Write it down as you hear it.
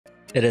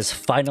It is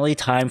finally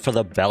time for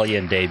the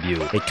Belian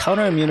debut. A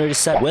counter immunity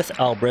set with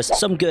A.Ras,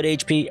 some good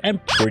HP,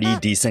 and pretty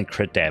decent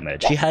crit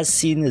damage. She has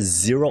seen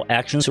 0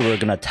 actions, so we're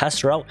gonna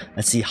test her out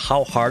and see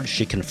how hard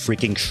she can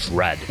freaking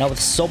shred. Now with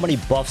so many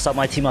buffs on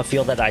my team, I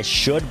feel that I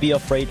should be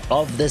afraid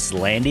of this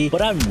Landy,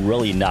 but I'm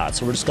really not.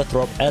 So we're just gonna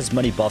throw up as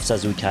many buffs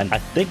as we can. I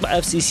think my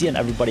F.Ceci and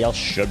everybody else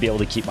should be able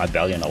to keep my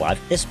Belian alive,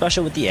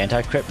 especially with the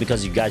anti-crit,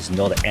 because you guys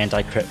know that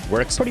anti-crit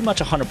works pretty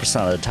much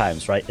 100% of the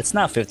times, right? It's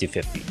not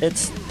 50-50.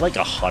 It's like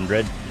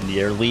 100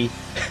 nearly.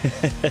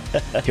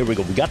 Here we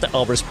go. We got the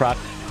A.Ras proc.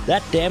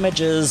 That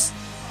damage is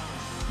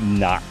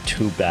not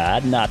too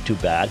bad. Not too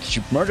bad.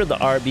 She murdered the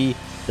Arby.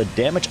 The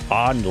damage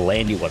on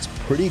Landy was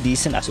pretty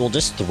decent. So we'll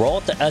just throw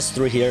out the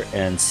S3 here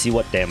and see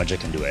what damage it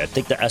can do. I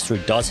think the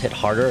S3 does hit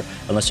harder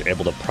unless you're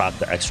able to proc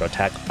the extra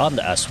attack on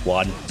the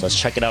S1. So let's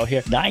check it out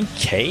here.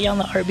 9k on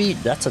the Arby.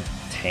 That's a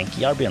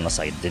tanky Arby unless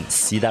I didn't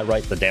see that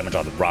right. The damage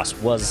on the Ross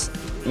was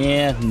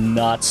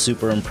not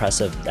super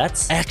impressive.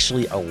 That's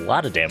actually a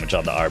lot of damage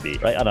on the Arby,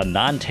 right? On a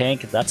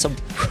non-tank, that's some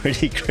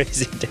pretty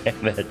crazy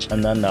damage.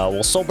 And then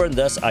we'll soul burn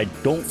this. I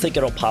don't think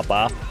it'll pop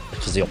off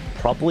because he'll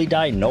probably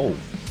die. No.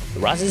 The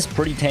Ras is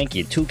pretty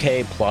tanky,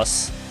 2k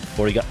plus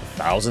 40, got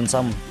 1,000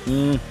 some,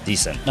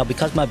 decent. Now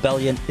because my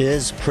Belian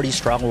is pretty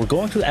strong, we're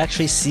going to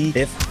actually see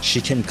if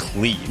she can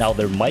cleave. Now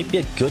there might be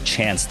a good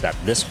chance that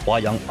this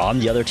Hua-Young on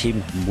the other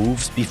team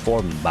moves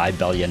before my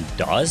Belian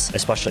does,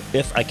 especially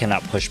if I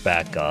cannot push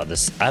back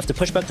this. I have to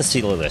push back the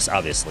sealer list,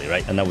 obviously,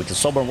 right? And then we can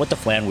soul burn with the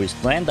flan. We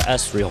land the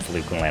S3,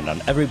 hopefully we can land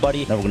on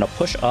everybody. Then we're gonna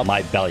push up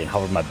my Belian.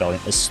 However, my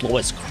Belian is slow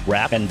as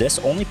crap, and this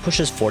only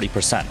pushes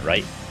 40%,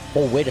 right?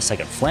 Oh, wait a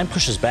second. Flan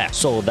pushes back.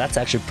 So that's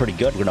actually pretty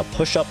good. We're going to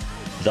push up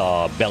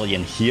the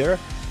Belian here.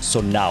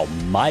 So now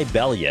my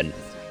Belian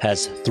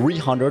has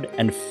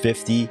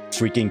 350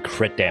 freaking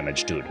crit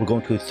damage, dude. We're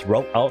going to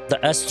throw out the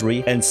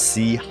S3 and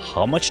see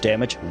how much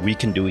damage we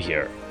can do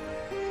here.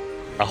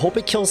 I hope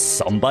it kills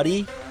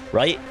somebody,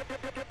 right?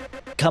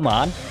 Come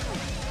on.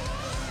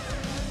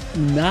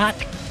 Not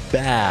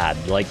bad.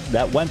 Like,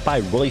 that went by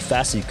really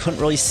fast, so you couldn't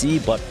really see,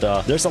 but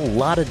there's a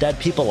lot of dead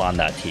people on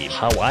that team.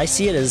 How I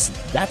see it is,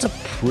 that's a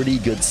pretty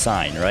good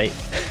sign, right?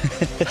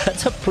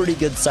 That's a pretty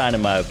good sign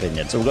in my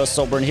opinion. So we're gonna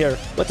soul burn here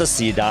with the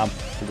C-Dom.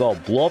 We're gonna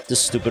blow up this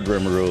stupid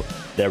Rimuru.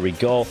 There we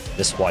go.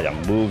 This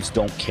Hua-Young moves,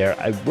 don't care.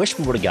 I wish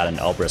we would have got an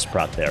A.Ras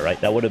proc there,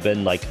 right? That would have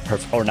been like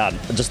perfect, or not,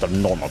 just a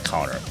normal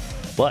counter.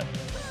 But,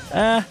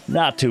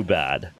 not too bad.